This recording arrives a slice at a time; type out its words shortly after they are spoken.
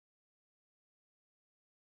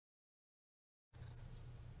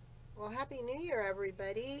Well, Happy New Year,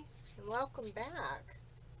 everybody, and welcome back.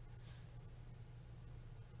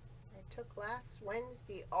 I took last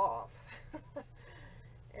Wednesday off.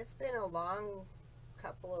 It's been a long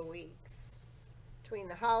couple of weeks between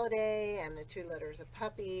the holiday and the 2 litters of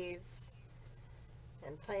puppies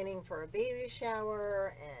and planning for a baby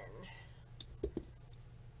shower, and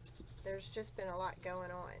there's just been a lot going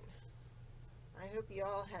on. I hope you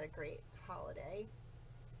all had a great holiday.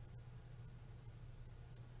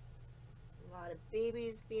 A lot of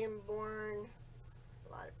babies being born,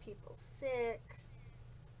 a lot of people sick.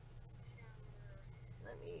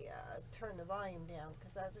 Let me turn the volume down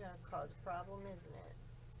because that's going to cause a problem, isn't it?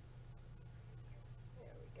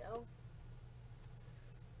 There we go.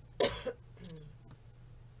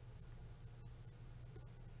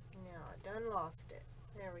 Now I done lost it.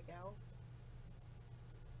 There we go.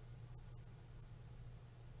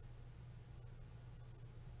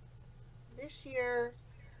 This year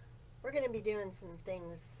we're going to be doing some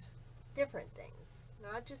things, different things,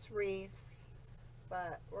 not just wreaths,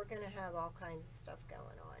 but we're going to have all kinds of stuff going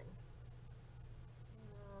on.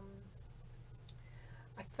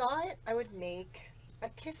 I thought I would make a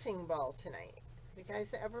kissing ball tonight. Have you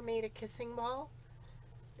guys ever made a kissing ball?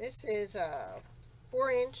 This is a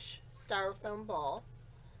 4-inch styrofoam ball,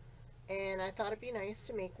 and I thought it'd be nice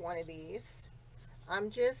to make one of these. I'm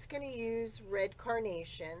just going to use red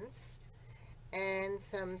carnations and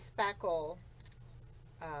some spackle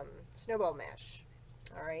snowball mesh.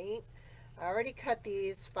 Alright, I already cut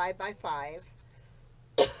these 5 by 5.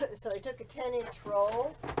 So I took a 10-inch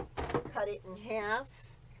roll, cut it in half,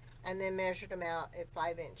 and then measured them out at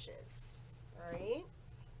 5 inches. Alright,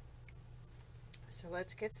 so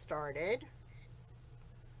let's get started.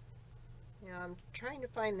 Now I'm trying to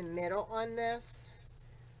find the middle on this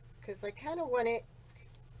because I kind of want it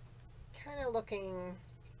kind of looking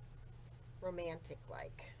romantic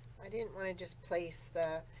like. I didn't want to just place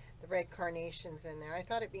the red carnations in there. I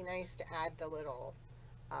thought it'd be nice to add the little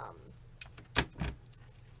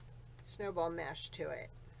snowball mesh to it.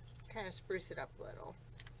 Kind of spruce it up a little.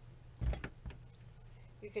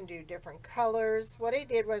 You can do different colors. What I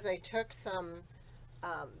did was I took some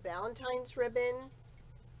Valentine's ribbon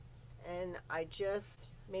and I just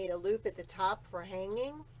made a loop at the top for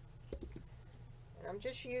hanging. And I'm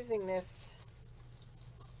just using this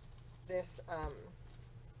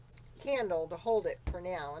candle to hold it for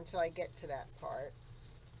now until I get to that part.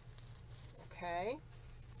 Okay,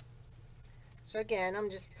 so again I'm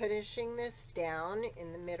just pushing this down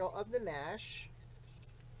in the middle of the mesh.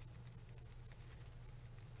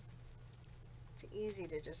 It's easy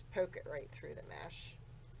to just poke it right through the mesh.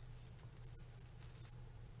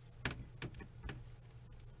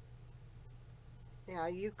 Now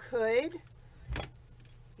you could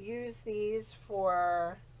use these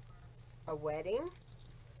for a wedding.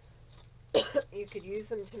 You could use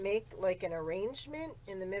them to make like an arrangement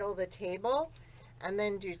in the middle of the table and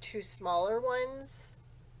then do 2 smaller ones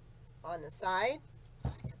on the side.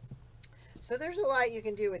 So there's a lot you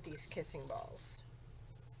can do with these kissing balls.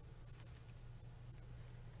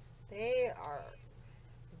 They are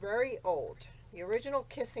very old. The original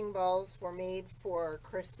kissing balls were made for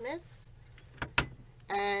Christmas,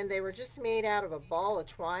 and they were just made out of a ball of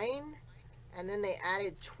twine, and then they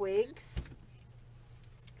added twigs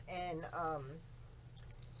and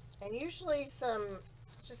usually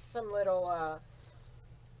just some little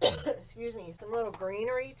excuse me, some little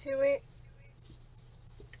greenery to it.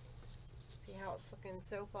 See how it's looking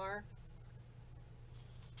so far?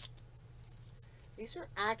 These are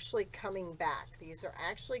actually coming back. These are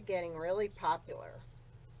actually getting really popular.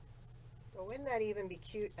 But wouldn't that even be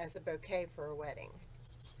cute as a bouquet for a wedding?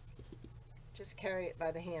 Just carry it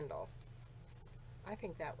by the handle. I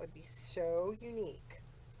think that would be so unique.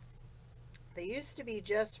 They used to be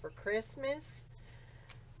just for Christmas,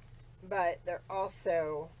 but they're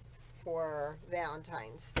also for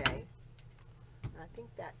Valentine's Day. I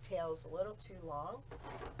think that tail's a little too long.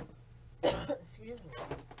 Excuse me.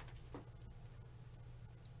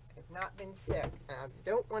 I've not been sick, and I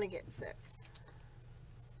don't want to get sick.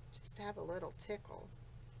 Just have a little tickle.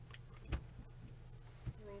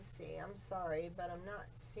 Let me see. I'm sorry, but I'm not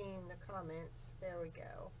seeing the comments. There we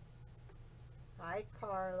go. Hi,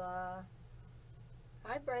 Carla.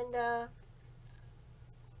 Hi, Brenda.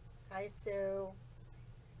 Hi, Sue.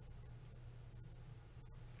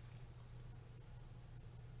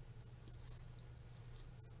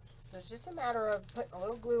 So it's just a matter of putting a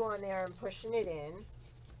little glue on there and pushing it in.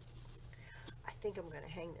 I think I'm going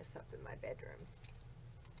to hang this up in my bedroom.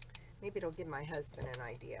 Maybe it'll give my husband an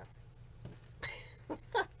idea.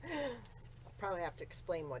 I'll probably have to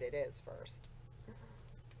explain what it is first.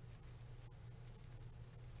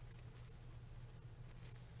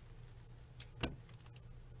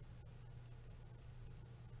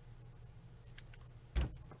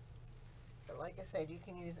 said, you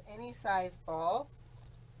can use any size ball.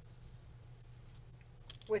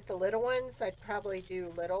 With the little ones, I'd probably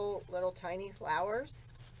do little tiny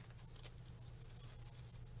flowers.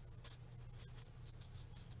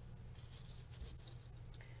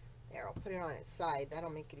 There, I'll put it on its side. That'll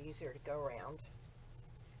make it easier to go around.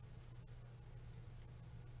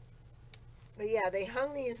 But yeah, they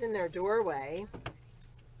hung these in their doorway,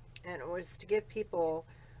 and it was to give people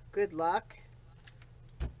good luck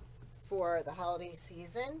for the holiday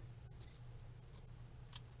season.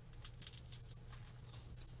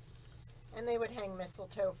 And they would hang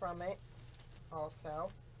mistletoe from it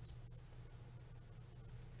also.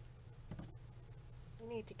 We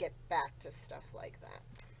need to get back to stuff like that.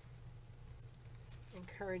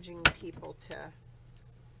 Encouraging people to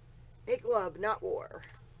make love, not war.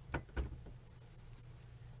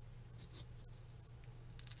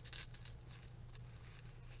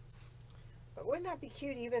 But wouldn't that be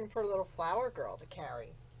cute even for a little flower girl to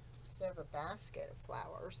carry instead of a basket of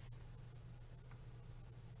flowers?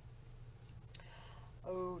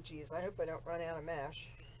 Oh geez, I hope I don't run out of mesh.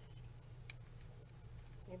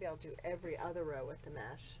 Maybe I'll do every other row with the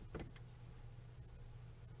mesh.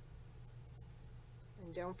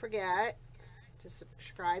 And don't forget to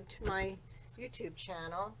subscribe to my YouTube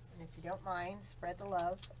channel. And if you don't mind, spread the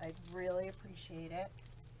love. I'd really appreciate it.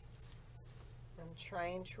 I'm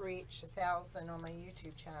trying to reach 1,000 on my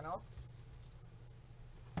YouTube channel.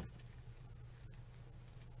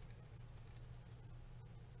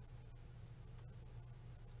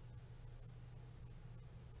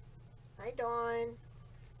 Hi, Dawn.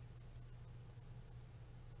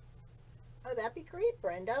 Oh, that'd be great,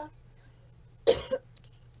 Brenda.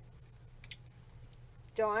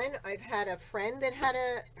 Dawn, I've had a friend that had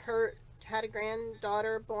a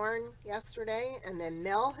granddaughter born yesterday, and then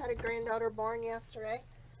Mel had a granddaughter born yesterday.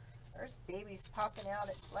 There's babies popping out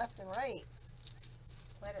at left and right.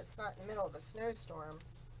 Glad it's not in the middle of a snowstorm.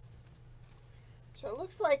 So it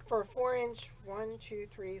looks like for 4-inch, 1, 2,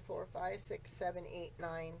 3, 4, 5, 6, 7, 8,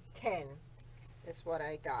 9, 10 is what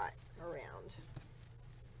I got around.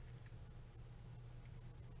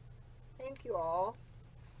 Thank you all.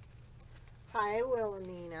 Hi,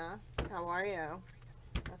 Wilhelmina. How are you?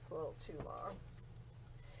 That's a little too long.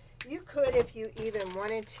 You could, if you even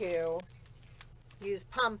wanted to, use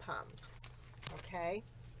pom-poms, okay?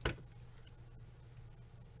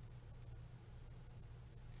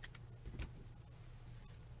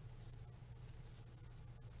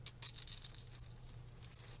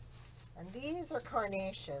 And these are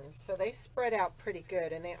carnations, so they spread out pretty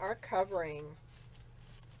good, and they are covering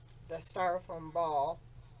the styrofoam ball.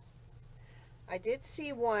 I did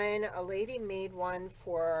see one, a lady made one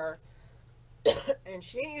for, and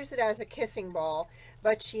she didn't use it as a kissing ball,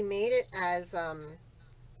 but she made it as a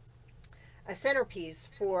centerpiece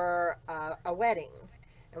for a wedding.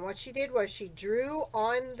 And what she did was she drew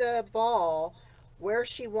on the ball where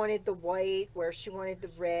she wanted the white, where she wanted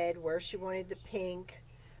the red, where she wanted the pink,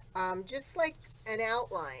 just like an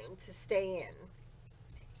outline to stay in.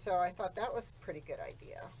 So I thought that was a pretty good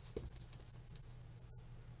idea.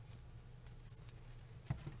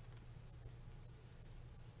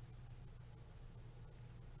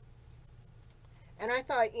 And I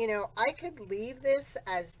thought, you know, I could leave this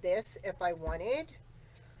as this if I wanted,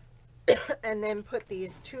 and then put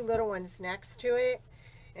these two little ones next to it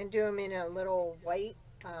and do them in a little white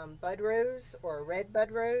bud rose or a red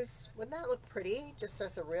bud rose. Wouldn't that look pretty? Just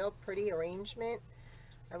as a real pretty arrangement.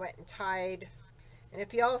 I went and tied, and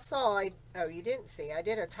if y'all saw, oh, you didn't see, I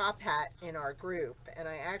did a top hat in our group, and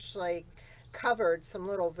I actually covered some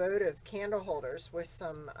little votive candle holders with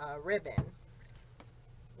some ribbon.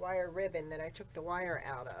 Wire ribbon that I took the wire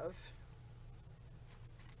out of.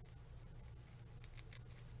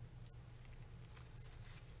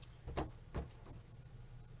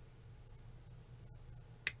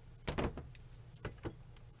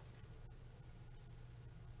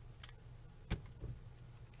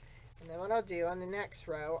 And then what I'll do on the next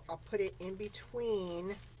row, I'll put it in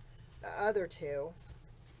between the other two.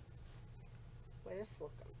 Boy, this is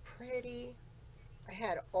looking pretty. I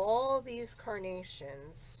had all these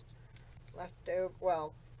carnations left over.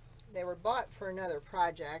 Well, they were bought for another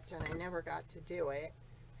project and I never got to do it.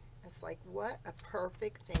 It's like, what a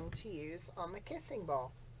perfect thing to use on my kissing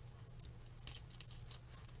ball.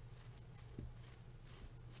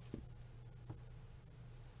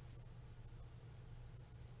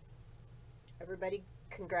 Everybody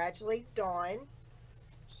congratulate Dawn.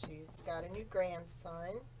 She's got a new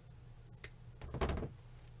grandson.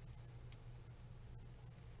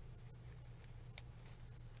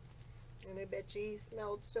 And I bet you he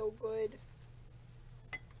smelled so good.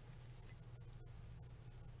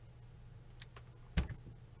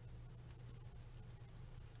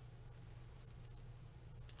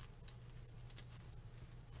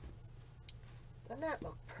 Doesn't that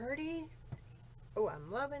look pretty? Oh,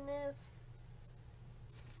 I'm loving this.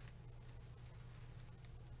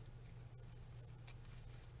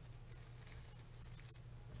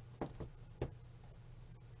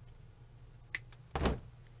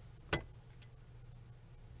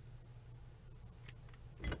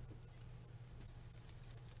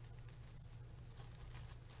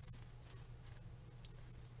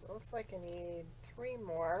 Looks like I need 3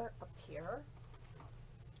 more up here.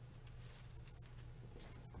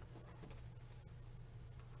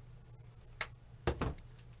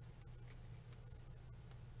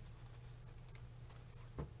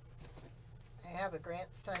 I have a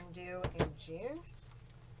grandson due in June,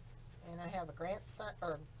 and I have a grandson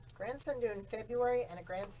due in February and a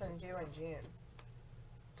grandson due in June.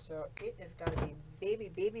 So it is going to be baby,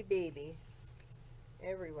 baby, baby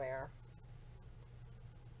everywhere.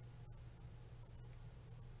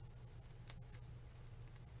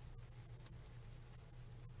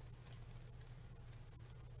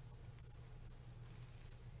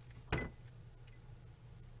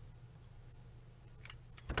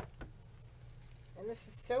 And this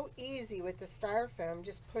is so easy with the styrofoam,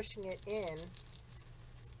 just pushing it in.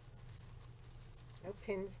 No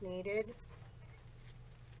pins needed.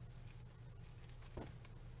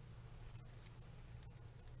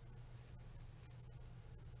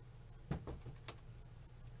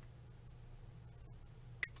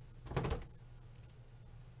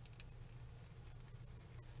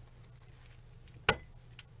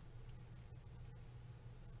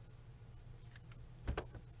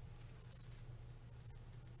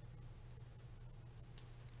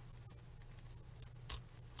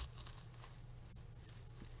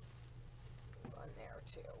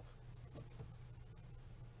 Too.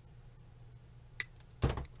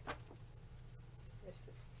 This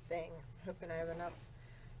is the thing. Hoping I have enough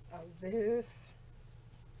of this.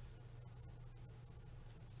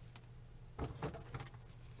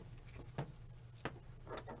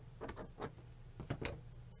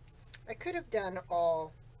 I could have done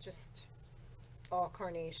all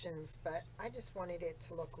carnations, but I just wanted it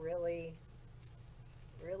to look really,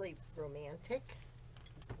 really romantic.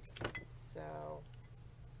 So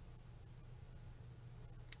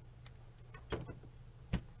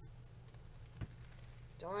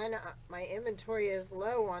Dawn, my inventory is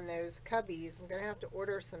low on those cubbies. I'm going to have to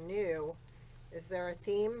order some new. Is there a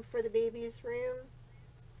theme for the baby's room?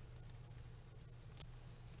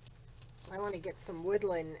 I want to get some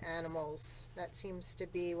woodland animals. That seems to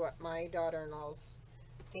be what my daughter-in-law's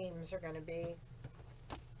themes are going to be.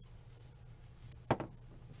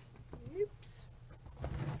 Oops.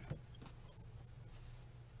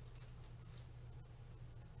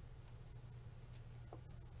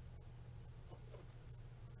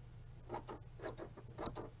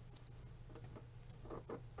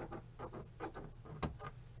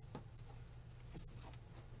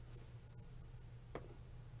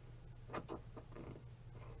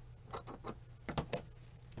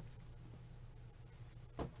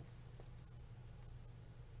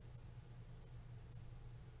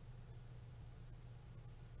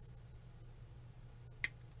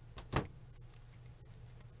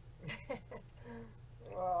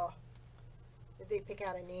 Oh, did they pick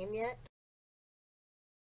out a name yet?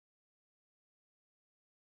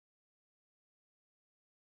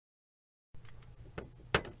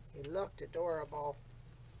 He looked adorable.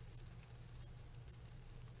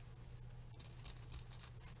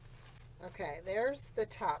 Okay, there's the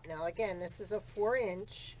top. Now again, this is a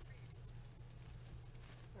 4-inch.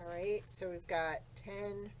 Alright, so we've got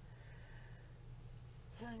 10,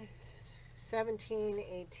 17,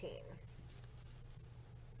 18.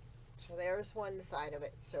 So there's one side of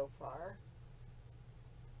it so far.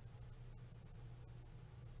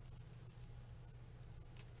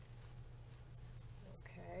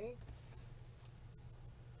 Okay.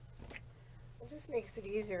 It just makes it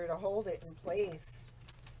easier to hold it in place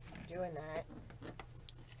doing that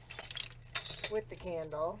with the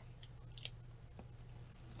candle.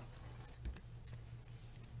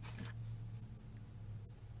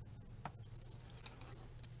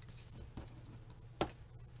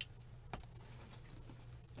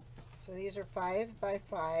 So these are 5 by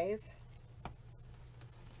 5.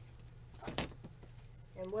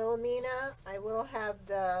 And Wilhelmina, I will have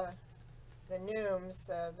the gnomes,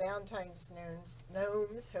 the Valentine's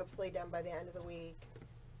gnomes, hopefully done by the end of the week.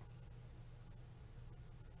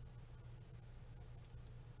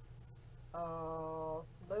 Oh,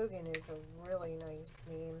 Logan is a really nice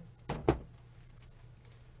name.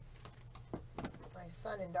 My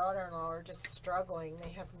son and daughter-in-law are just struggling.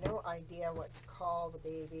 They have no idea what to call the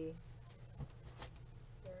baby.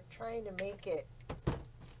 They're trying to make it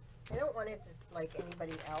I don't want it to like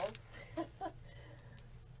anybody else.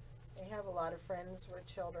 I have a lot of friends with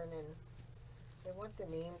children and they want the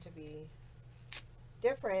name to be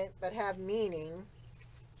different but have meaning.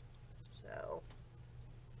 So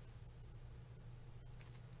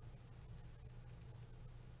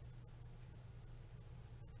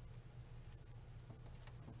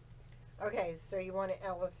okay, so you want an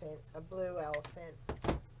elephant, a blue elephant.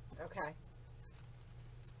 Okay.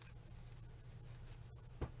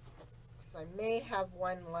 Because I may have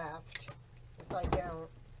one left. If I don't,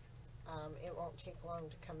 it won't take long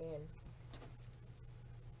to come in.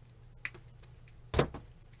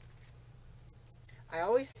 I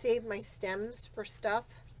always save my stems for stuff.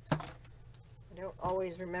 I don't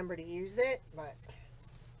always remember to use it, but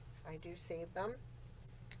I do save them.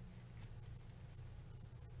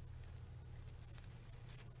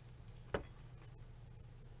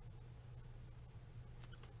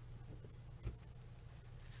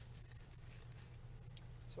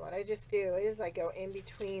 So what I just do is I go in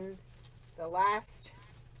between the last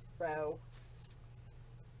row.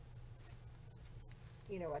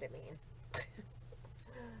 You know what I mean.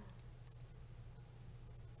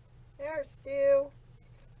 There's Sue.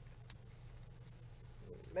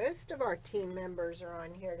 Most of our team members are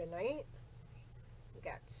on here tonight. We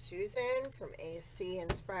got Susan from AC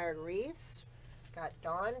Inspired Wreaths. Got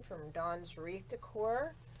Dawn from Dawn's Wreath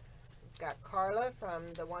Decor. We've got Carla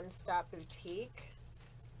from the One Stop Boutique.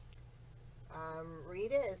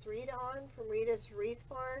 Rita, is Rita on from Rita's Wreath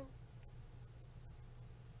Barn?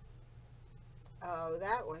 Oh,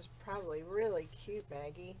 that was probably really cute,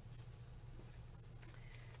 Maggie.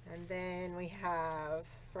 And then we have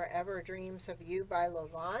Forever Dreams of You by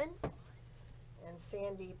Levon. And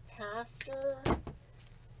Sandy Pastor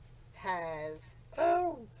has,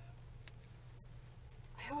 oh,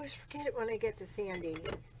 I always forget it when I get to Sandy.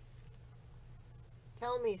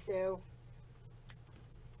 Tell me, Sue.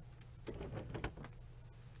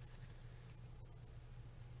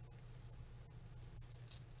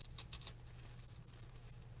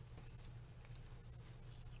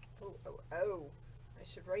 Oh, I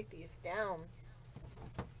should write these down.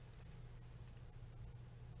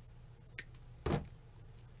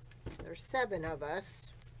 There's 7 of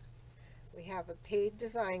us. We have a paid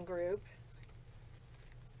design group.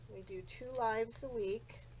 We do 2 lives a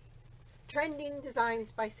week. Trending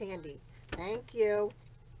Designs by Sandy. Thank you.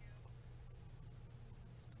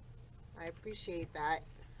 I appreciate that,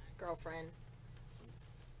 girlfriend.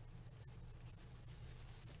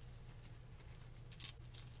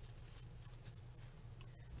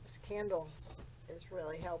 This candle is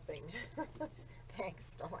really helping.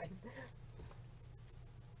 Thanks, Dawn.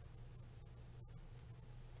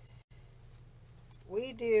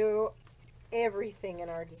 We do everything in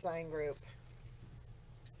our design group.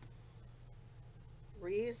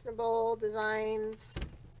 Reasonable designs.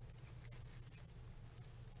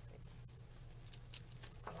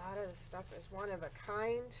 A lot of the stuff is one of a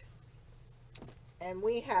kind. And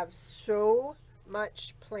we have so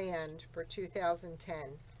much planned for 2010.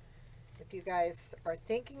 If you guys are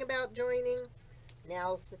thinking about joining,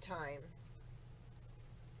 now's the time.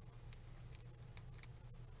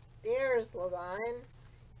 There's Levon.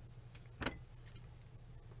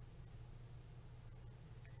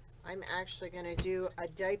 I'm actually going to do a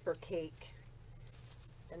diaper cake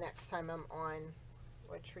the next time I'm on.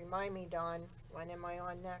 Which, remind me, Dawn, when am I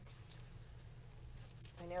on next?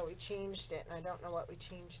 I know we changed it, and I don't know what we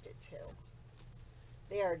changed it to.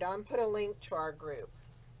 There, Dawn put a link to our group.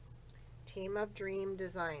 Team of Dream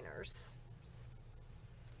Designers.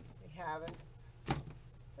 We have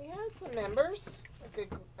some members, a good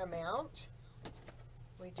amount.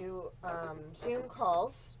 We do Zoom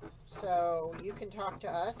calls, so you can talk to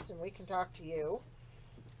us and we can talk to you.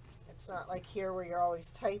 It's not like here where you're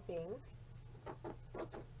always typing.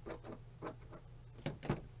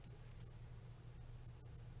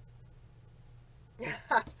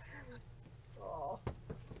 Oh.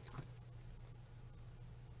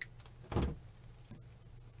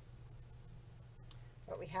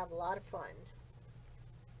 But we have a lot of fun.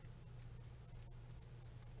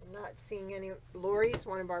 I'm not seeing any. Lori's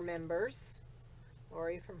one of our members.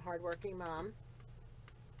 Lori from Hardworking Mom.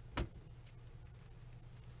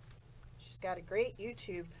 She's got a great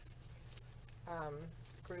YouTube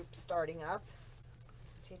group starting up,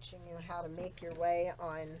 teaching you how to make your way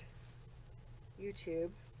on YouTube.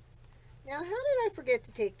 Now, how did I forget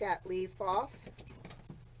to take that leaf off?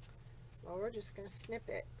 Well, we're just going to snip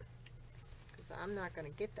it, because I'm not going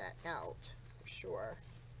to get that out for sure.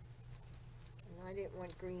 And I didn't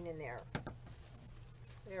want green in there.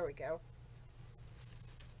 There we go.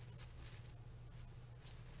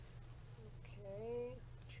 Okay,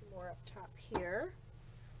 2 more top here.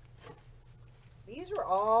 These are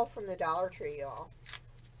all from the Dollar Tree, y'all.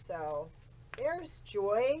 So there's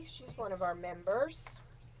Joy. She's one of our members.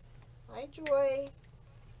 Hi, Joy.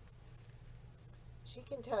 She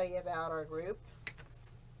can tell you about our group.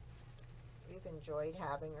 We've enjoyed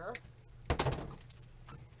having her.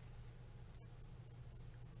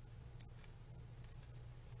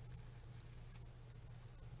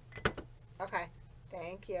 Okay,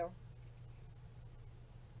 thank you.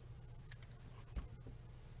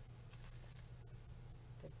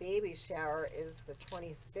 The baby shower is the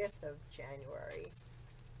 25th of January.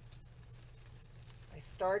 I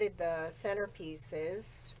started the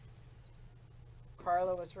centerpieces.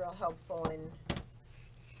 Carla was real helpful in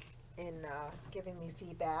giving me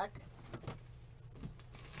feedback.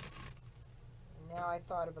 And now I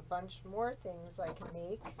thought of a bunch more things I can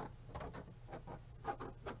make.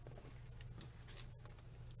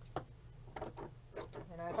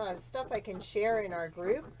 And I thought of stuff I can share in our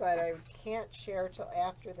group, but I can't share till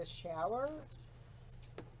after the shower.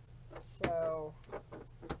 So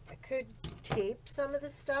I could tape some of the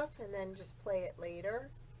stuff and then just play it later.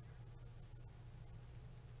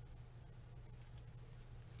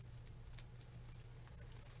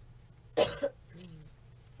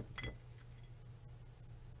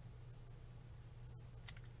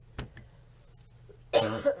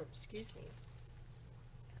 Excuse me.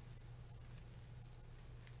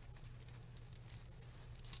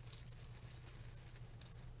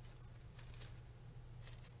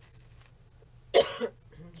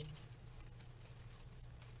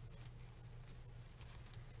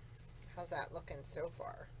 How's that looking so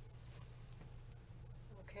far?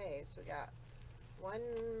 Okay, so we got one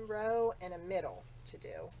row and a middle to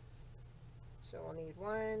do. So we'll need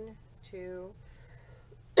 1, 2,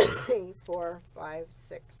 3, 4, 5,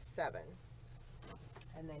 6, 7,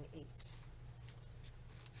 and then 8.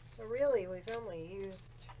 So really, we've only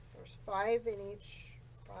used, there's 5 in each,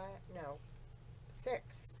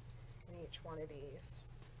 6 in each one of these.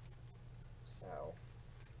 So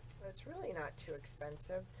it's really not too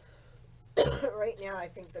expensive. Right now, I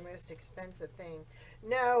think the most expensive thing.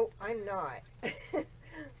 No, I'm not.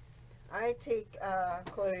 I take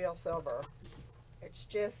colloidal silver. It's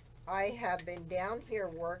just, I have been down here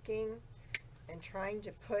working and trying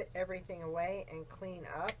to put everything away and clean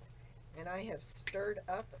up, and I have stirred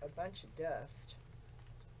up a bunch of dust.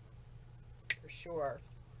 For sure.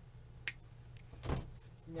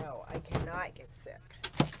 No, I cannot get sick.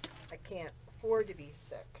 I can't afford to be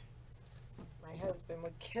sick. My husband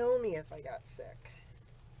would kill me if I got sick.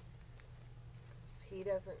 He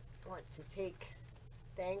doesn't want to take...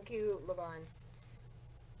 Thank you, Levon.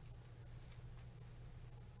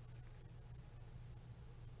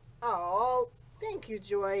 Oh, thank you,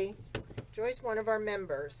 Joy. Joy's one of our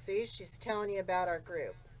members. See, she's telling you about our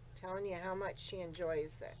group. Telling you how much she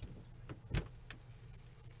enjoys it.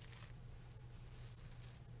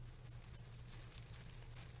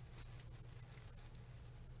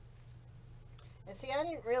 And see, I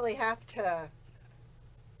didn't really have to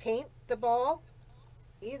paint the ball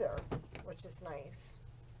either, which is nice.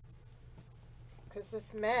 Because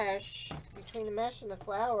this mesh, between the mesh and the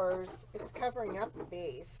flowers, it's covering up the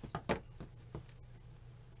base.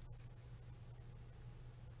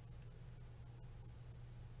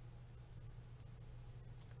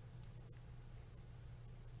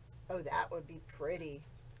 Oh, that would be pretty.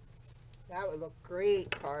 That would look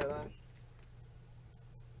great, Carla.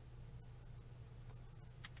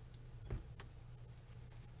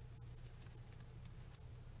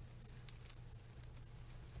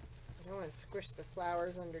 I don't want to squish the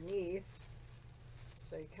flowers underneath,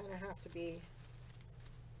 so you kind of have to be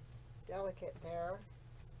delicate there.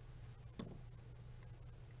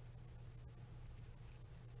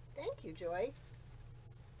 Thank you, Joy.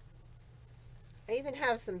 I even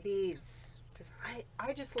have some beads because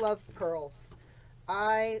I just love pearls.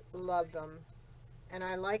 I love them, and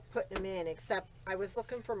I like putting them in, except I was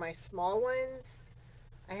looking for my small ones.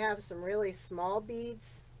 I have some really small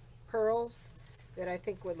beads, pearls, that I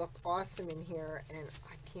think would look awesome in here, and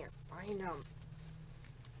I can't find them.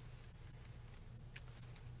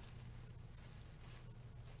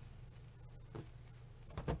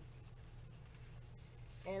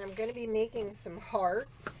 And I'm going to be making some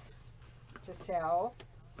hearts to sell.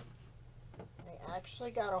 I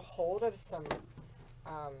actually got a hold of some,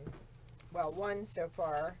 well, one so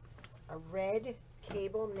far, a red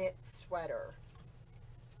cable knit sweater.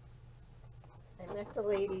 I met the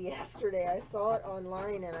lady yesterday. I saw it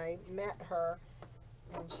online and I met her,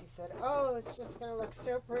 and she said, oh, it's just going to look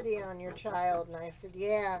so pretty on your child. And I said,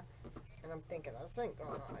 yeah. And I'm thinking, this ain't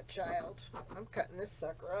going on a child. I'm cutting this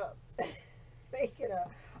sucker up. Making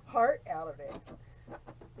heart out of it.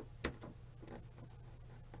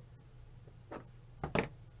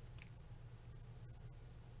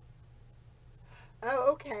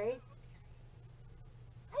 Oh, okay.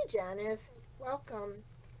 Hi, Janice. Welcome.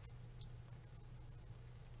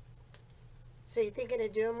 So you thinking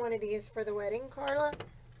of doing one of these for the wedding, Carla?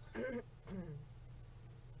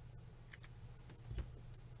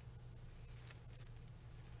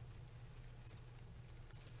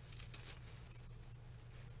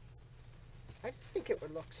 I just think it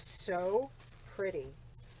would look so pretty.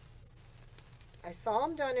 I saw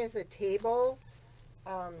them done as a table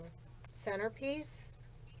centerpiece,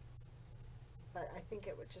 but I think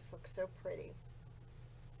it would just look so pretty.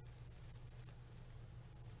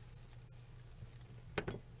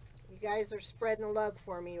 You guys are spreading the love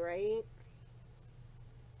for me, right?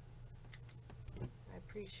 I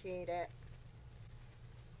appreciate it.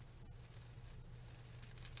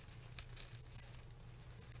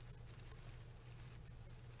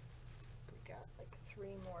 We got like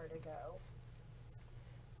 3 more to go.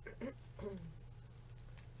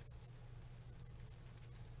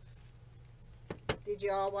 Did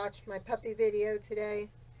y'all watch my puppy video today?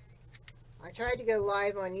 I tried to go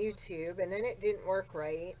live on YouTube and then it didn't work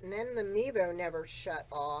right, and then the Mevo never shut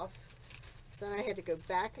off, so then I had to go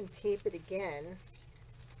back and tape it again.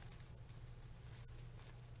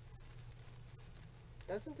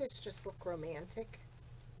 Doesn't this just look romantic?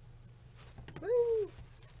 Woo!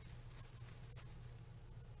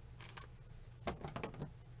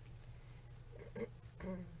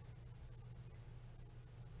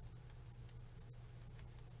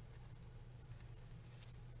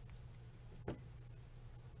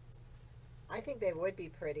 I think they would be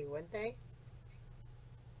pretty, wouldn't they?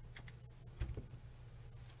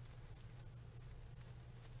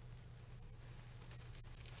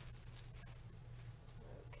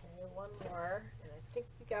 Okay, one more, and I think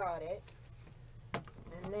we got it.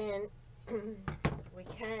 And then we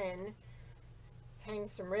can hang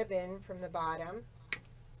some ribbon from the bottom.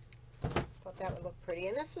 Thought that would look pretty.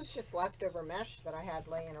 And this was just leftover mesh that I had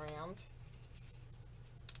laying around.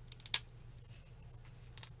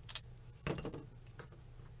 Look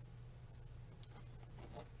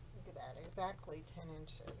at that, exactly 10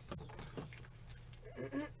 inches.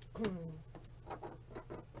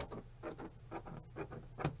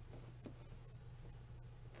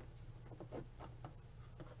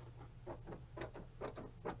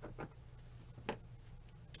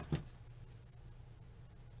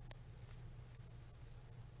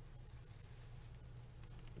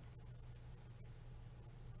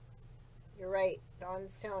 You're right.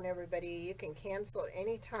 Dawn's telling everybody you can cancel at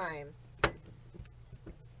any time.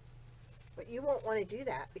 But you won't want to do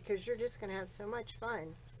that because you're just going to have so much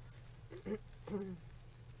fun.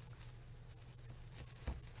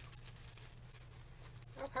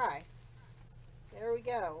 Okay. There we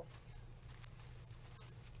go.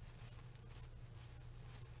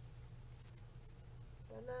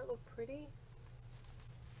 Doesn't that look pretty?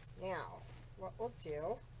 Now, what we'll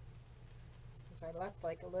do, since I left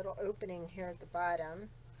like a little opening here at the bottom,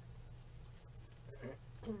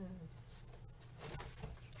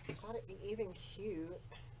 I thought it'd be even cute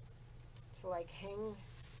to like hang.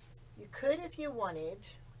 You could, if you wanted,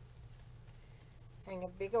 hang a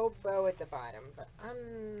big old bow at the bottom, but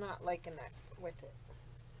I'm not liking that with it.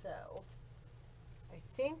 So I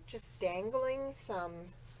think just dangling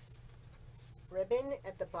some ribbon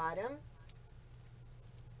at the bottom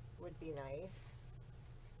would be nice.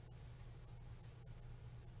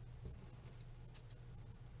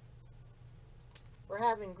 We're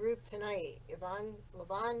having group tonight.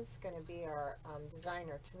 Lavonne's going to be our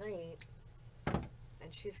designer tonight,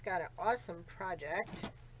 and she's got an awesome project.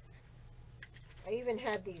 I even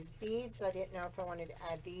had these beads. I didn't know if I wanted to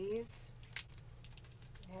add these.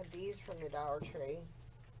 I had these from the Dollar Tree.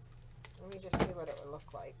 Let me just see what it would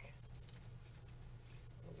look like.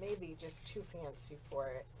 It may be just too fancy for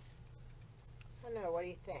it. I don't know. What do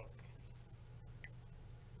you think?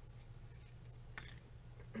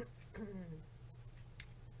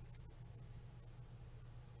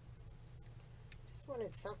 Just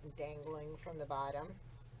wanted something dangling from the bottom.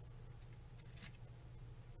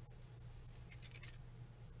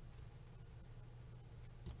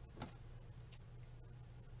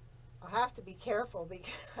 I'll have to be careful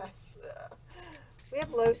because we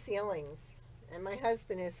have low ceilings, and my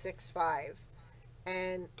husband is 6'5",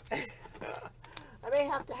 and I may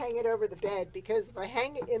have to hang it over the bed because if I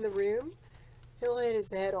hang it in the room, he'll hit his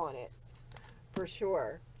head on it for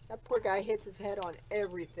sure. That poor guy hits his head on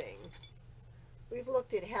everything. We've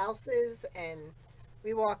looked at houses and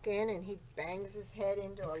we walk in and he bangs his head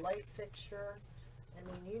into a light fixture. I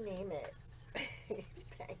mean, you name it. He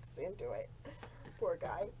yanks into it. Poor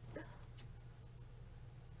guy.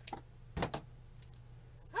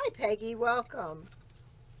 Hi, Peggy. Welcome.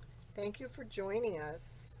 Thank you for joining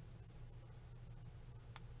us.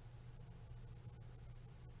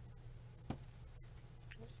 I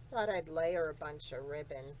just thought I'd layer a bunch of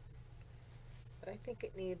ribbon, but I think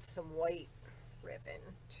it needs some white ribbon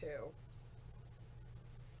too.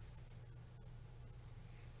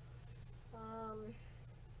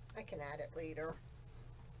 I can add it later.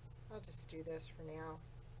 I'll just do this for now.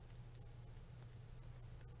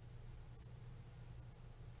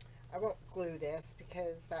 I won't glue this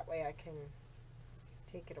because that way I can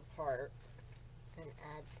take it apart and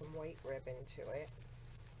add some white ribbon to it.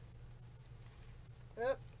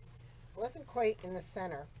 Oh, wasn't quite in the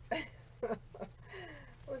center. It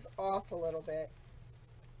was off a little bit.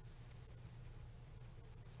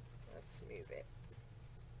 Let's move it.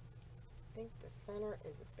 I think the center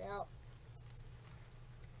is about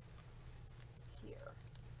here.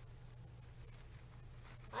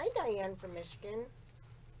 Hi, Diane from Michigan.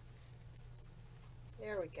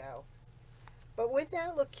 There we go. But would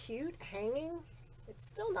that look cute hanging? It's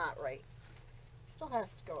still not right. Still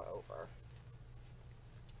has to go over.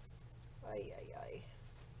 Ay, ay,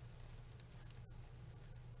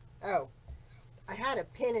 ay. Oh, I had a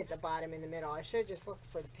pin at the bottom in the middle. I should have just looked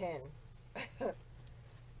for the pin.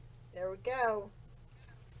 There we go.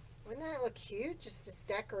 Wouldn't that look cute? Just as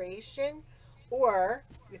decoration. Or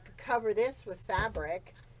you could cover this with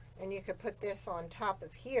fabric and you could put this on top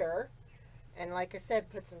of here. And like I said,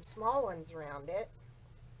 put some small ones around it.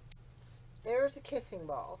 There's a kissing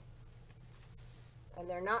ball. And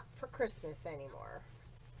they're not for Christmas anymore.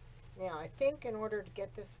 Now, I think in order to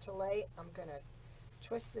get this to lay, I'm going to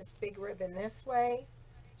twist this big ribbon this way.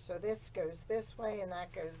 So this goes this way and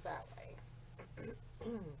that goes that way.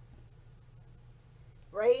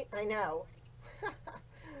 Right? I know.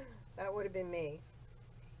 That would have been me.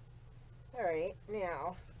 All right,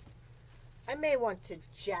 now I may want to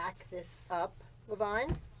jack this up,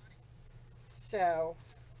 Levon. So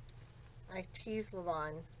I tease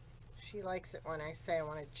Levon. She likes it when I say I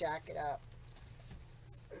want to jack it up.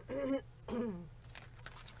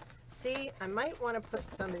 See, I might want to put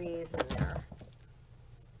some of these in there.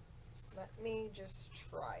 Let me just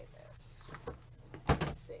try this.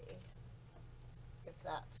 Let's see if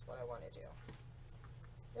that's what I want to do.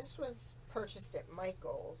 This was purchased at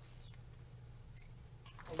Michael's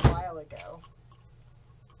a while ago.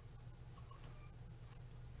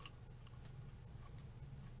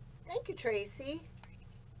 Thank you, Tracy.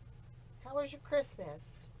 How was your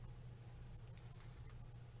Christmas?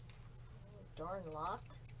 Oh, darn lock.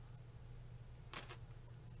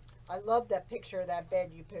 I love that picture of that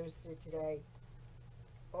bed you posted today.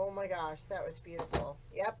 Oh my gosh, that was beautiful.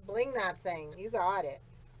 Yep, bling that thing. You got it.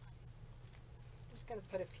 I'm just going to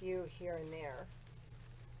put a few here and there.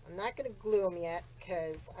 I'm not going to glue them yet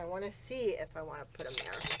because I want to see if I want to put them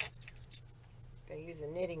there. I'm going to use a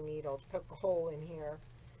knitting needle to poke a hole in here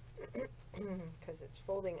because it's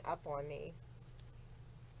folding up on me.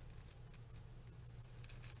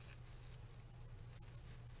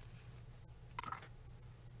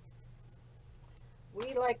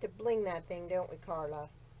 We like to bling that thing, don't we, Carla?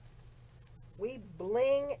 We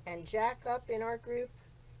bling and jack up in our group.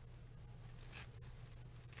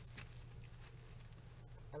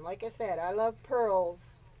 And like I said, I love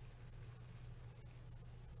pearls.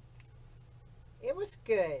 It was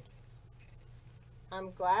good.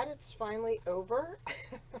 I'm glad it's finally over.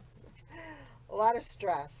 A lot of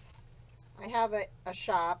stress. I have a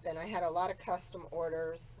shop and I had a lot of custom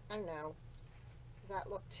orders. I know. Does that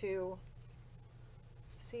look too...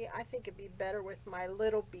 See, I think it'd be better with my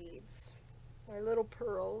little beads. My little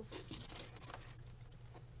pearls.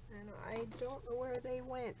 And I don't know where they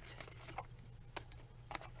went.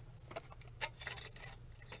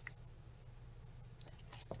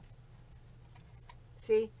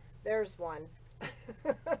 See, there's one.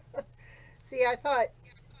 See,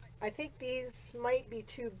 I think these might be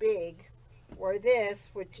too big, or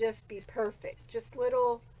this would just be perfect. Just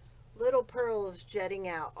little pearls jetting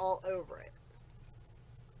out all over it.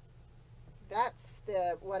 That's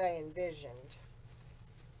what I envisioned.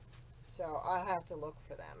 So I'll have to look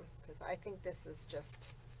for them because I think this is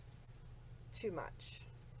just too much.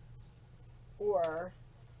 Or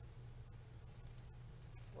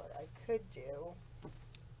what I could do,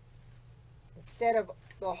 instead of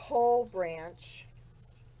the whole branch,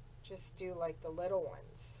 just do like the little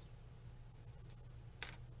ones.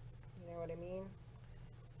 You know what I mean?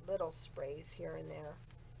 Little sprays here and there.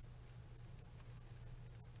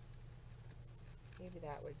 Maybe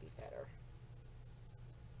that would be better.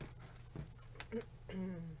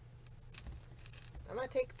 I'm going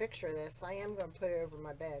to take a picture of this. I am going to put it over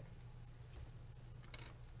my bed.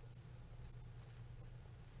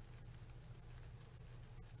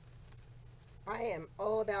 I am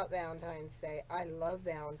all about Valentine's Day. I love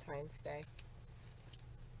Valentine's Day.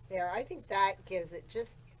 There, I think that gives it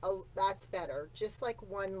just a, that's better. Just like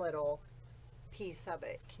one little piece of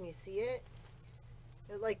it. Can you see it?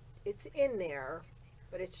 Like, it's in there,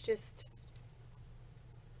 but it's just,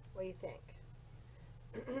 what do you think?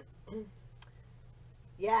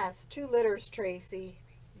 Yes, 2 litters, Tracy.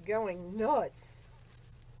 Going nuts.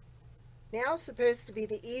 Now's supposed to be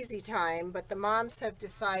the easy time, but the moms have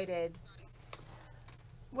decided,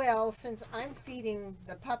 well, since I'm feeding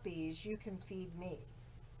the puppies, you can feed me.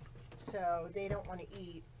 So they don't want to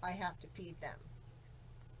eat. I have to feed them.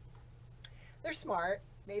 They're smart.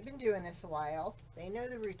 They've been doing this a while. They know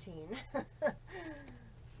the routine.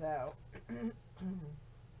 So,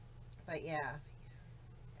 but yeah.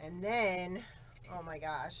 And then, oh my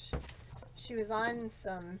gosh, she was on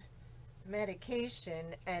some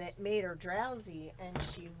medication and it made her drowsy and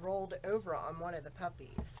she rolled over on one of the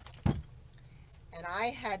puppies. And I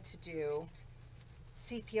had to do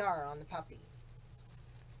CPR on the puppy.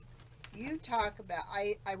 You talk about,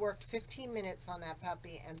 I worked 15 minutes on that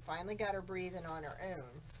puppy and finally got her breathing on her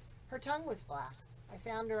own. Her tongue was black. I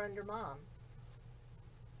found her under mom.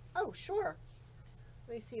 Oh, sure.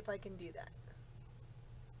 Let me see if I can do that.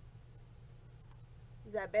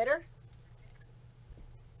 Is that better?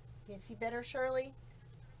 Can you see better, Shirley?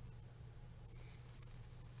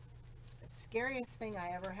 The scariest thing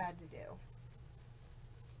I ever had to do.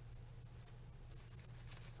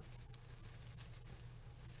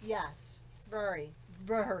 Yes, very,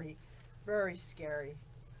 very, very scary.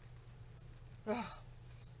 Ugh.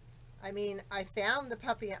 I mean, I found the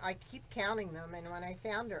puppy, I keep counting them, and when I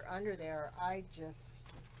found her under there, I just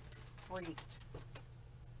freaked.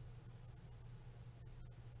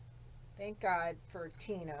 Thank God for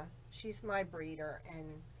Tina. She's my breeder,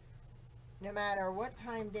 and no matter what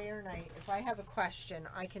time, day or night, if I have a question,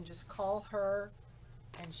 I can just call her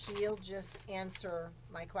and she'll just answer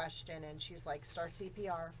my question. And she's like, start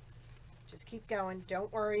CPR. Just keep going.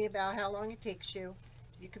 Don't worry about how long it takes you.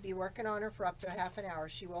 You could be working on her for up to half an hour.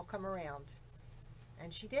 She will come around.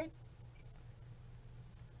 And she did.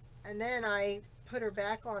 And then I put her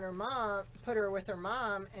back on her mom, put her with her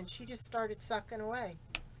mom, and she just started sucking away.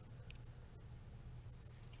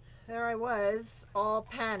 There I was, all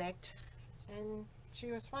panicked, and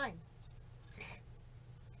she was fine.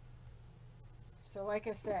 So like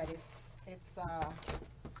I said, it's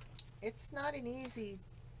not an easy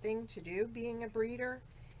thing to do, being a breeder.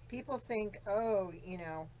 People think, oh, you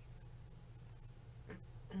know,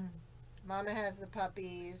 mama has the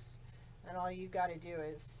puppies and all you got to do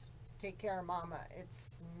is take care of mama.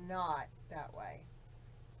 It's not that way.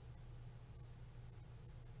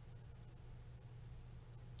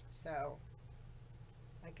 So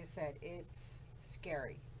like I said, it's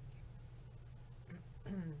scary.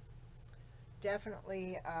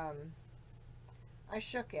 Definitely, I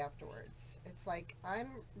shook afterwards. It's like I'm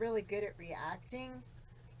really good at reacting,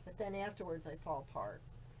 but then afterwards I fall apart.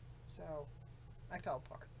 So I fell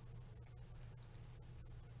apart.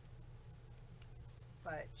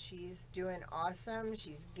 But she's doing awesome.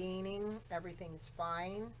 She's gaining. Everything's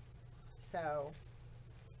fine. So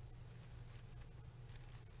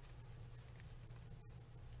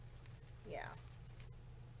yeah.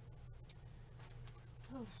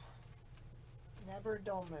 Never a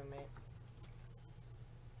dull moment.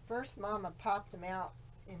 First mama popped him out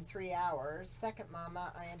in 3 hours. Second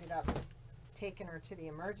mama, I ended up taking her to the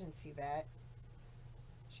emergency vet.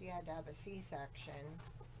 She had to have a C-section.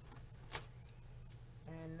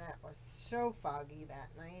 And that was so foggy that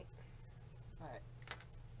night. But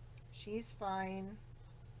she's fine.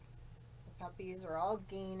 The puppies are all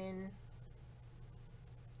gaining.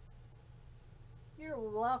 You're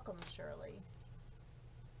welcome, Shirley.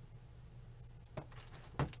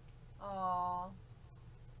 Aw,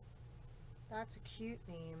 that's a cute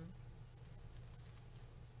name.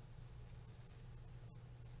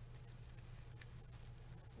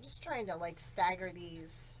 I'm just trying to like stagger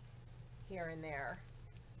these here and there.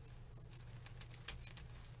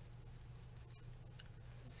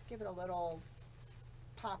 Just give it a little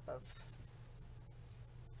pop of,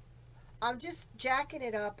 I'm just jacking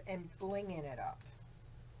it up and blinging it up.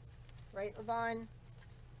 Right, Levon?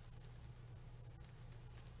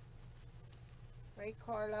 Right,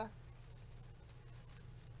 Carla?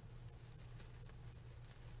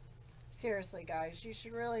 Seriously, guys, you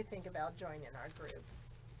should really think about joining our group.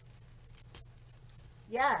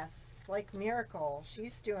 Yes, like Miracle.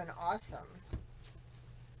 She's doing awesome.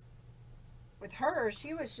 with her,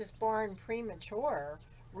 she was just born premature,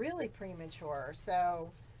 really premature.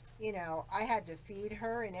 So, you know, I had to feed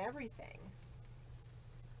her and everything.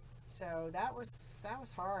 So that was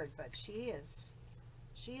hard, but she is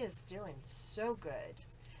doing so good.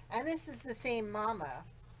 And this is the same mama.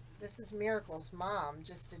 This is Miracle's mom,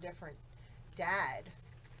 just a different dad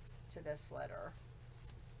to this litter.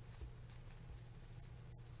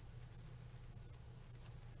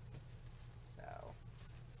 So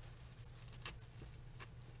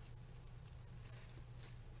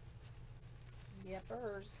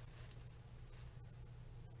yippers.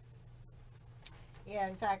 Yeah,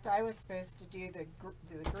 in fact, I was supposed to do the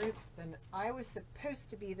group. Then I was supposed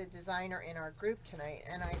to be the designer in our group tonight,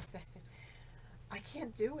 and I said I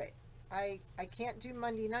can't do it. I can't do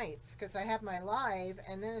Monday nights because I have my live,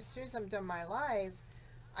 and then as soon as I'm done my live,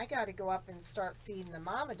 I got to go up and start feeding the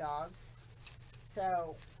mama dogs.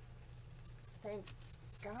 So thank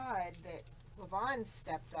God that Levon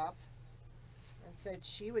stepped up and said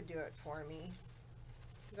she would do it for me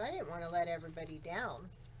because I didn't want to let everybody down.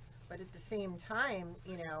 But at the same time,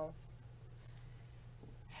 you know,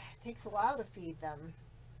 it takes a while to feed them.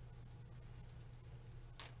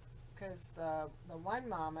 Because the one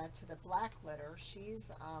mama to the black litter, she's,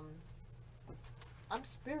 I'm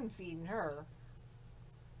spoon feeding her.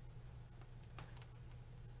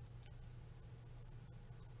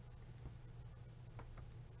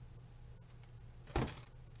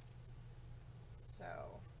 So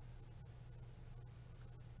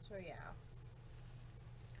yeah.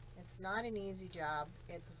 It's not an easy job.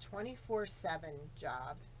 It's a 24/7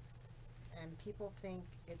 job. And people think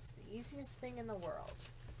it's the easiest thing in the world.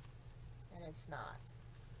 And it's not.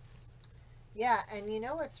 Yeah, and you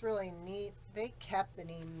know what's really neat? They kept the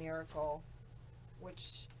name Miracle,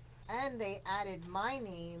 and they added my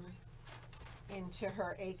name into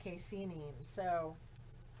her AKC name. So,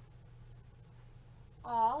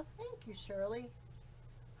 oh, thank you, Shirley.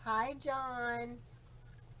 Hi, John.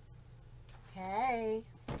 Hey.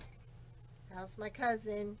 How's my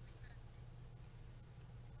cousin?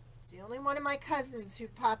 It's the only one of my cousins who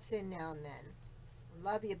pops in now and then.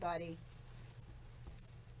 Love you, buddy.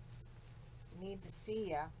 Need to see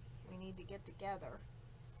ya. We need to get together.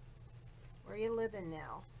 Where you living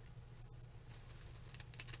now?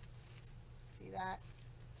 See that?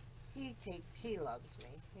 He loves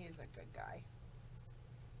me. He's a good guy.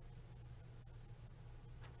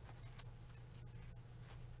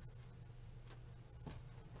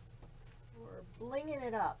 We're blinging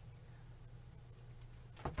it up.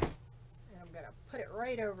 And I'm going to put it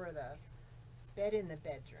right over the bed in the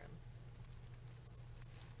bedroom.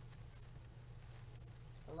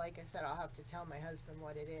 But like I said, I'll have to tell my husband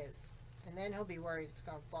what it is. And then he'll be worried it's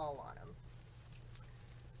going to fall on him.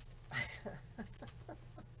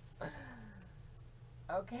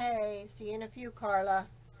 Okay, see you in a few, Carla.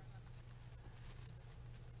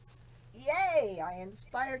 Yay! I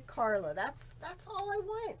inspired Carla. That's all I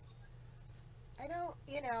want. I don't,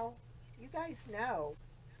 you guys know.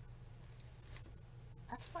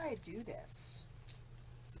 That's why I do this.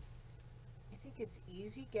 I think it's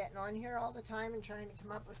easy getting on here all the time and trying to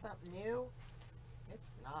come up with something new.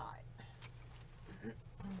 It's not.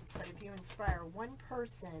 But if you inspire one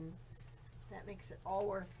person, that makes it all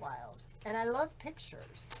worthwhile. And I love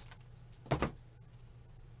pictures.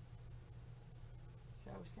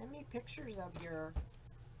 So send me pictures of your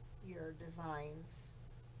designs.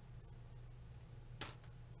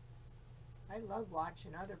 I love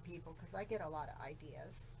watching other people because I get a lot of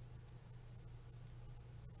ideas.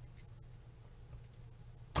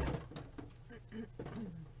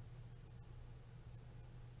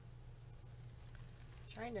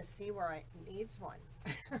 Trying to see where it needs one.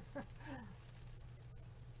 Got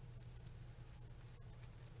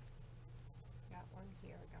one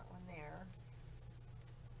here, got one there.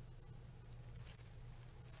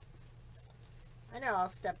 I know I'll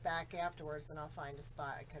step back afterwards and I'll find a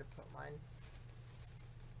spot I could have put one.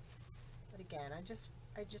 But again, I just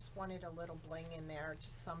wanted a little bling in there,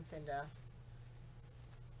 just something to,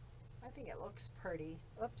 I think it looks pretty.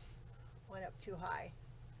 Oops, went up too high.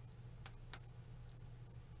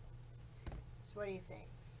 So what do you think?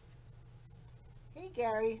 Hey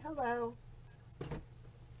Gary, hello.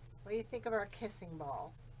 What do you think of our kissing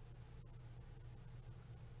ball?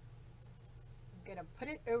 I'm gonna put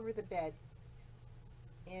it over the bed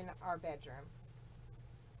in our bedroom.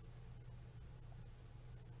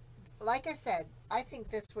 Like I said, I think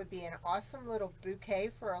this would be an awesome little bouquet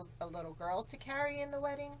for a little girl to carry in the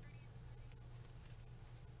wedding.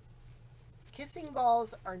 Kissing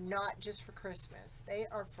balls are not just for Christmas. They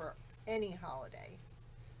are for any holiday.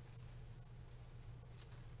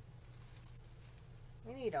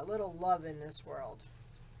 We need a little love in this world.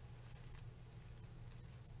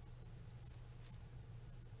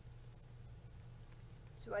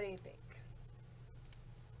 So what do you think?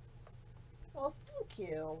 Well, thank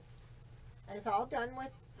you. And it's all done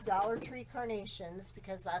with Dollar Tree carnations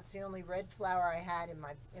because that's the only red flower I had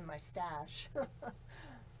in my stash.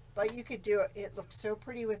 But you could do it. It looks so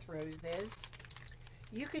pretty with roses.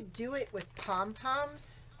 You could do it with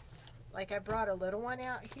pom-poms. Like I brought a little one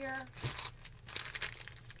out here.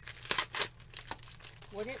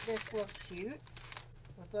 Wouldn't this look cute?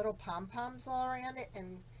 With little pom-poms all around it.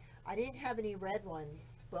 And I didn't have any red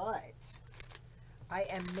ones, but I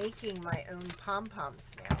am making my own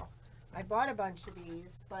pom-poms now. I bought a bunch of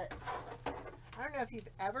these, but I don't know if you've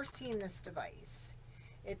ever seen this device.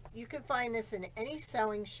 You can find this in any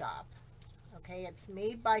sewing shop. Okay, it's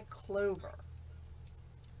made by Clover.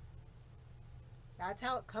 That's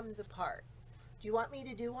how it comes apart. Do you want me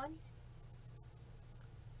to do one?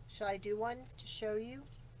 Shall I do one to show you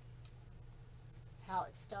how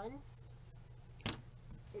it's done?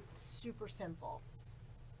 It's super simple.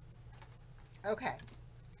 Okay.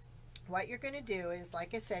 What you're going to do is,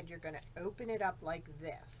 like I said, you're going to open it up like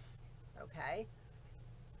this. Okay?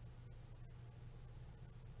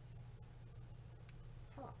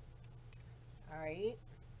 Alright.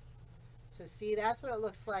 So see, that's what it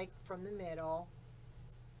looks like from the middle.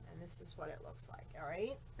 And this is what it looks like.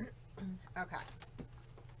 Alright? Okay.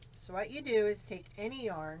 So what you do is take any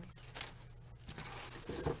yarn,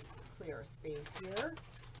 clear a space here,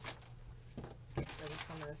 get rid of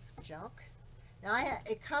some of this junk. Now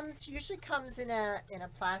it usually comes in a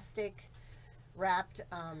plastic wrapped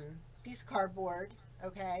piece of cardboard.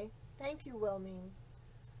 Okay, thank you, Wilming.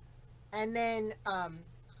 And then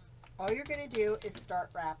all you're going to do is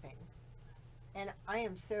start wrapping. And I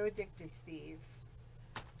am so addicted to these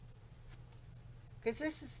because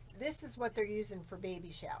this is what they're using for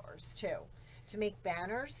baby showers too, to make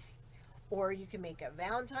banners, or you can make a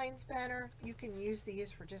Valentine's banner. You can use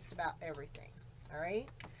these for just about everything. All right.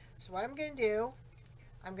 So what I'm going to do,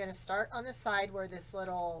 I'm going to start on the side where this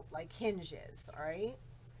little like hinge is, all right?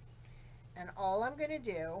 And all I'm going to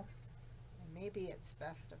do, and maybe it's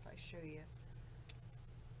best if I show you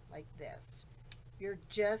like this. You're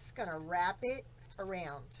just going to wrap it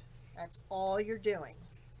around. That's all you're doing,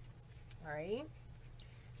 all right?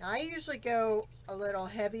 Now I usually go a little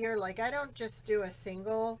heavier, like I don't just do a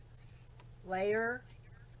single layer.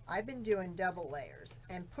 I've been doing double layers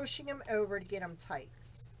and pushing them over to get them tight.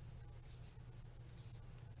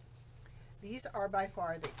 These are by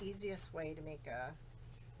far the easiest way to make a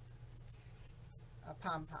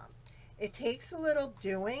pom-pom. It takes a little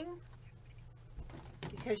doing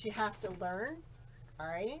because you have to learn, all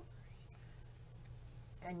right?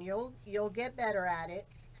 And you'll get better at it.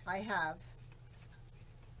 I have.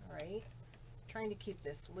 All right. Trying to keep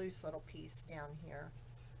this loose little piece down here.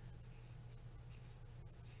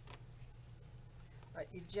 But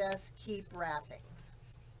you just keep wrapping.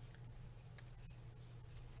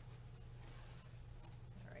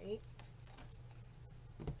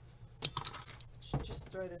 Should just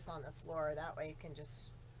throw this on the floor. That way it can just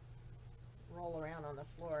roll around on the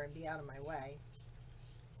floor and be out of my way.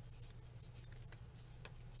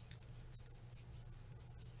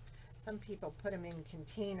 Some people put them in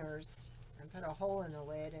containers and put a hole in the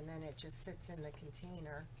lid and then it just sits in the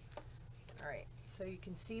container. Alright, so you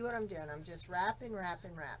can see what I'm doing. I'm just wrapping,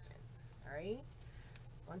 wrapping, wrapping. Alright?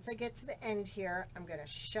 Once I get to the end here, I'm going to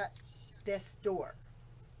shut this door.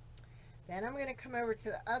 Then I'm going to come over to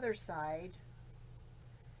the other side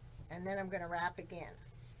and then I'm going to wrap again.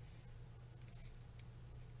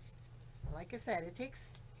 Like I said, it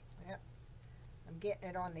takes, yep, I'm getting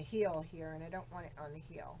it on the heel here and I don't want it on the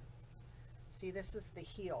heel. See, this is the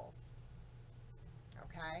heel.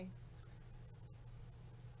 Okay?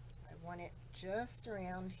 I want it just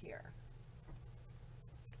around here.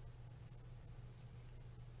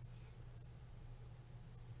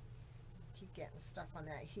 Keep getting stuck on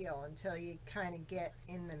that heel until you kind of get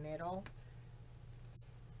in the middle.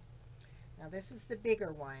 Now this is the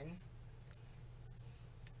bigger one.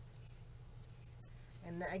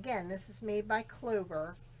 And again, this is made by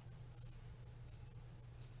Clover.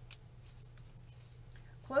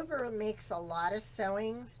 Clover makes a lot of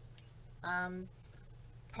sewing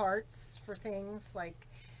parts for things, like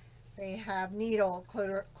they have needle,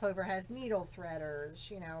 Clover has needle threaders,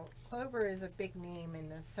 you know. Clover is a big name in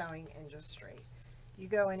the sewing industry. You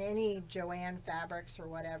go in any Joann Fabrics or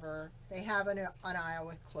whatever, they have an aisle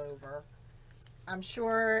with Clover. I'm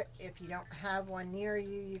sure if you don't have one near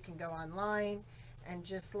you, you can go online and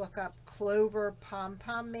just look up Clover Pom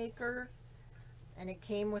Pom Maker, and it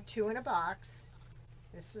came with 2 in a box.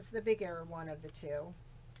 This is the bigger one of the two.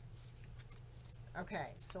 Okay,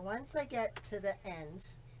 so once I get to the end,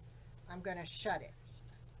 I'm going to shut it.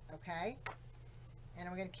 Okay, and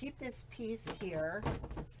I'm going to keep this piece here.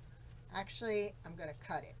 Actually, I'm going to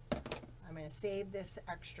cut it. I'm going to save this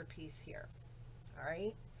extra piece here. All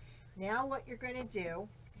right, now what you're going to do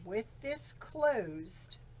with this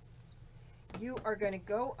closed, you are going to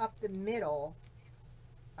go up the middle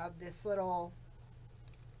of this little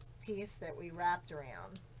piece that we wrapped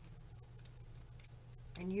around,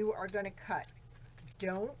 and you are going to cut.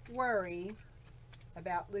 Don't worry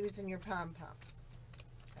about losing your pom-pom.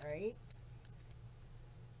 All right,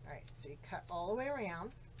 so you cut all the way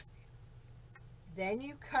around, then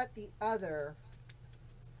you cut the other,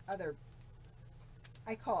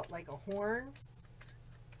 I call it like a horn.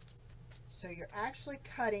 So you're actually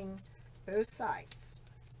cutting both sides.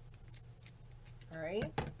 All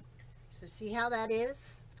right, so see how that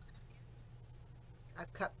is?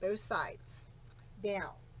 I've cut both sides.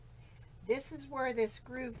 Now, this is where this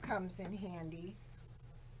groove comes in handy.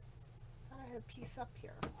 I thought I had a piece up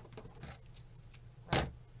here. All right.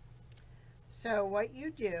 So what you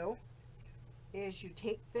do is you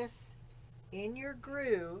take this in your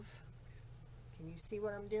groove. Can you see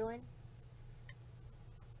what I'm doing?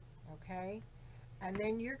 Okay. And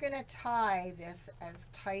then you're going to tie this as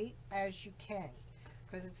tight as you can,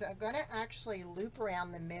 because it's going to actually loop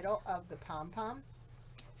around the middle of the pom-pom.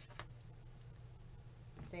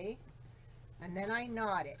 See? And then I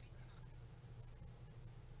knot it.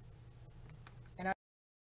 And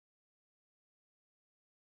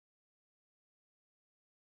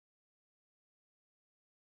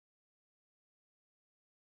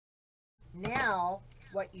now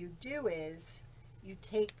what you do is you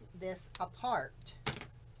take this apart.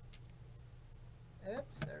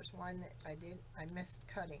 Oops, there's one that I missed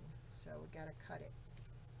cutting, so we got to cut it.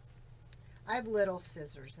 I have little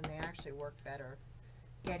scissors and they actually work better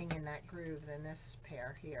getting in that groove than this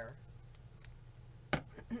pair here. Come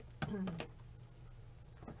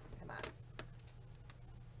on.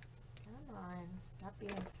 Come on, stop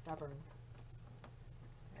being stubborn.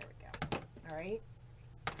 There we go. All right.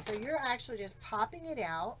 So you're actually just popping it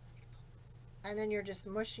out, and then you're just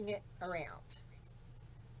mushing it around.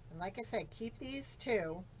 And like I said, keep these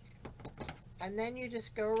two, and then you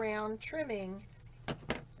just go around trimming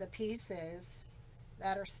the pieces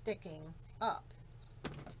that are sticking up.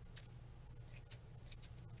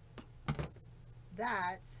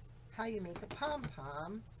 That's how you make a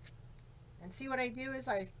pom-pom. And see what I do is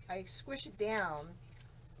I squish it down,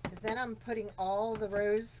 because then I'm putting all the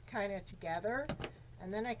rows kind of together,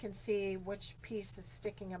 and then I can see which piece is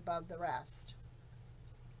sticking above the rest.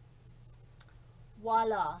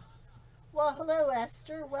 Voila. Well, hello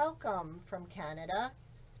Esther, welcome from Canada.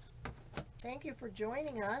 Thank you for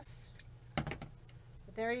joining us.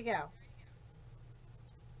 But there you go.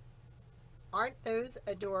 Aren't those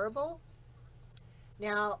adorable?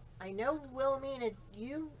 Now, I know Wilhelmina,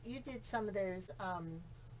 you did some of those, oh,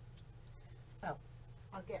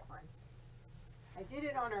 I'll get one. I did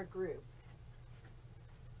it on our group.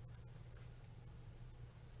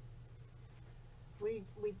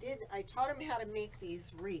 I taught them how to make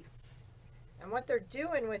these wreaths. And what they're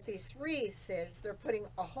doing with these wreaths is they're putting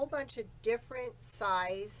a whole bunch of different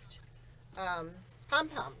sized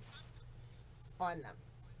pom-poms on them.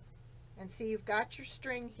 And see, you've got your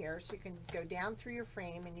string here, so you can go down through your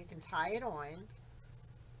frame and you can tie it on.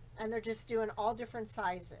 And they're just doing all different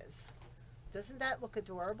sizes. Doesn't that look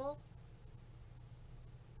adorable?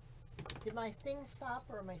 Did my thing stop,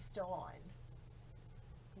 or am I still on?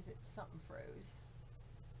 Is it something froze?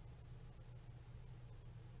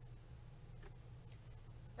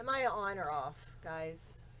 Am I on or off,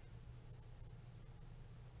 guys?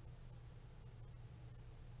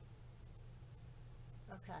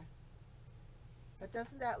 Okay. But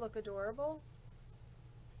doesn't that look adorable?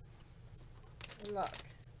 And look,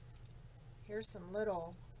 here's some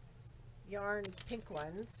little yarn pink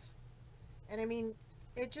ones. And I mean,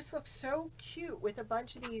 it just looks so cute with a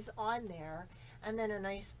bunch of these on there, and then a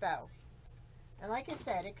nice bow. And like I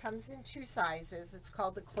said, it comes in two sizes. It's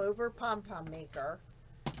called the Clover Pom Pom Maker.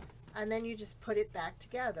 And then you just put it back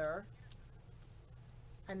together,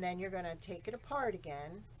 and then you're going to take it apart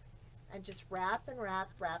again and just wrap and wrap,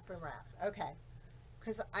 wrap and wrap. Okay,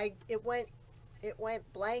 because it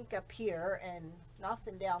went blank up here and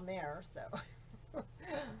nothing down there, so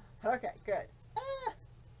okay, good.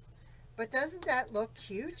 But doesn't that look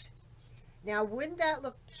cute? Now, wouldn't that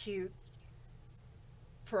look cute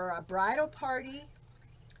for a bridal party,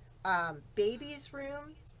 baby's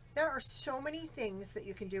room? There are so many things that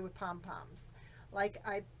you can do with pom-poms. Like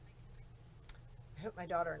I hope my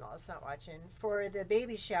daughter-in-law is not watching. For the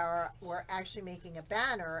baby shower, we're actually making a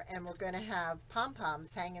banner, and we're going to have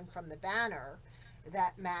pom-poms hanging from the banner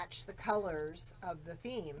that match the colors of the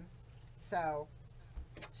theme. So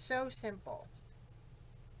simple.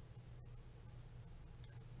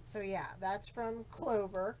 So yeah, that's from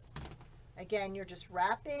Clover. Again, you're just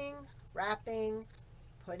wrapping,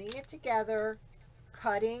 putting it together,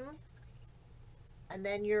 cutting, and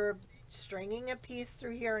then you're stringing a piece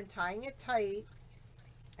through here and tying it tight,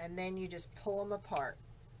 and then you just pull them apart,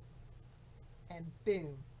 and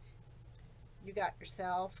boom, you got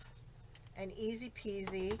yourself an easy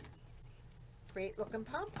peasy, great looking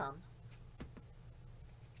pom-pom.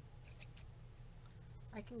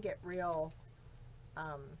 I can get real,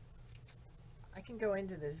 I can go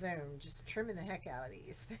into the zone just trimming the heck out of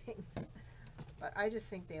these things, but I just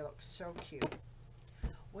think they look so cute.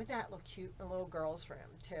 Would that look cute in a little girl's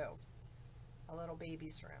room too? A little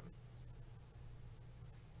baby's room.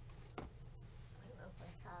 I don't know if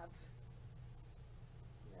I have,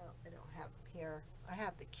 no, I don't have them here. I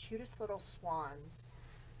have the cutest little swans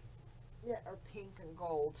that are pink and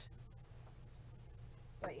gold.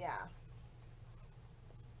 But yeah.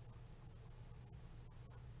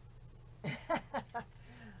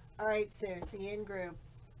 All right, so see you in group.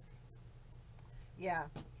 Yeah.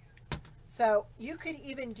 So you could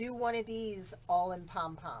even do one of these all in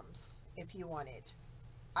pom-poms if you wanted.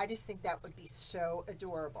 I just think that would be so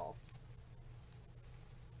adorable.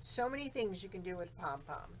 So many things you can do with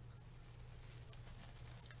pom-pom.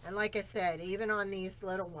 And like I said, even on these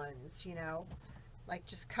little ones, you know, like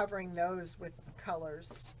just covering those with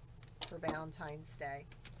colors for Valentine's Day.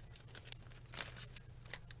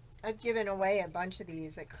 I've given away a bunch of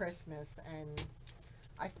these at Christmas, and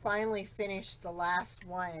I finally finished the last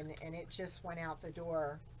one, and it just went out the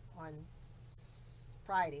door on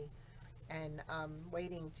Friday, and I'm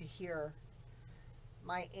waiting to hear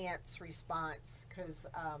my aunt's response, because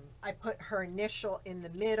I put her initial in the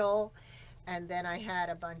middle, and then I had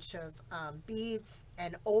a bunch of beads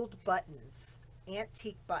and old buttons,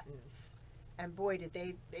 antique buttons, and boy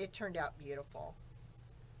did it turned out beautiful.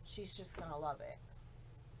 She's just gonna love it.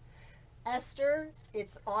 Esther,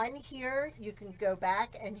 it's on here. You can go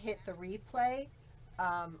back and hit the replay.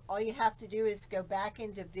 All you have to do is go back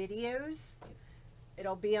into videos.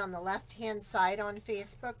 It'll be on the left hand side on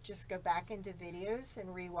Facebook. Just go back into videos and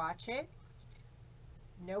rewatch it.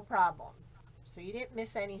 No problem. So you didn't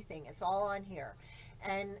miss anything. It's all on here.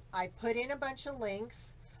 And I put in a bunch of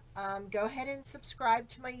links. Go ahead and subscribe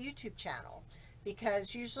to my YouTube channel,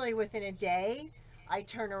 because usually within a day I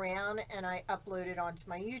turn around and I upload it onto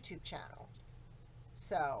my YouTube channel.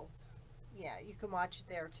 So, yeah, you can watch it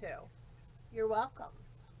there too. You're welcome.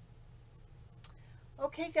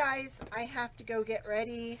 Okay, guys, I have to go get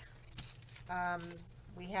ready.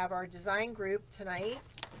 We have our design group tonight,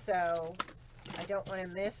 so I don't want to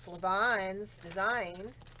miss Levon's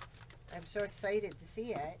design. I'm so excited to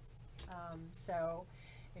see it. So,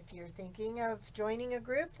 if you're thinking of joining a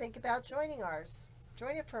group, think about joining ours.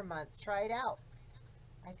 Join it for a month. Try it out.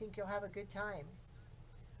 I think you'll have a good time.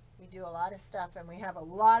 We do a lot of stuff, and we have a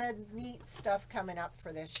lot of neat stuff coming up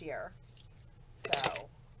for this year. So,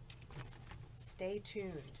 stay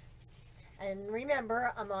tuned. And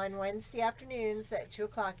remember, I'm on Wednesday afternoons at 2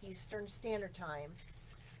 o'clock Eastern Standard Time.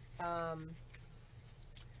 I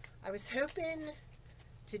was hoping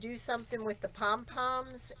to do something with the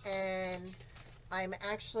pom-poms, and I'm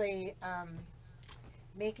actually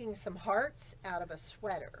making some hearts out of a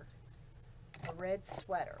sweater. A red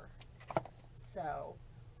sweater. So,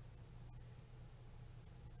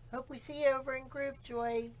 hope we see you over in group,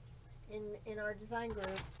 Joy, in our design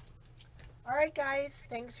group. All right, guys,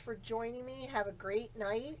 thanks for joining me. Have a great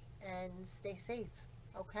night and stay safe,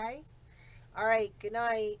 okay? All right, good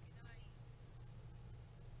night.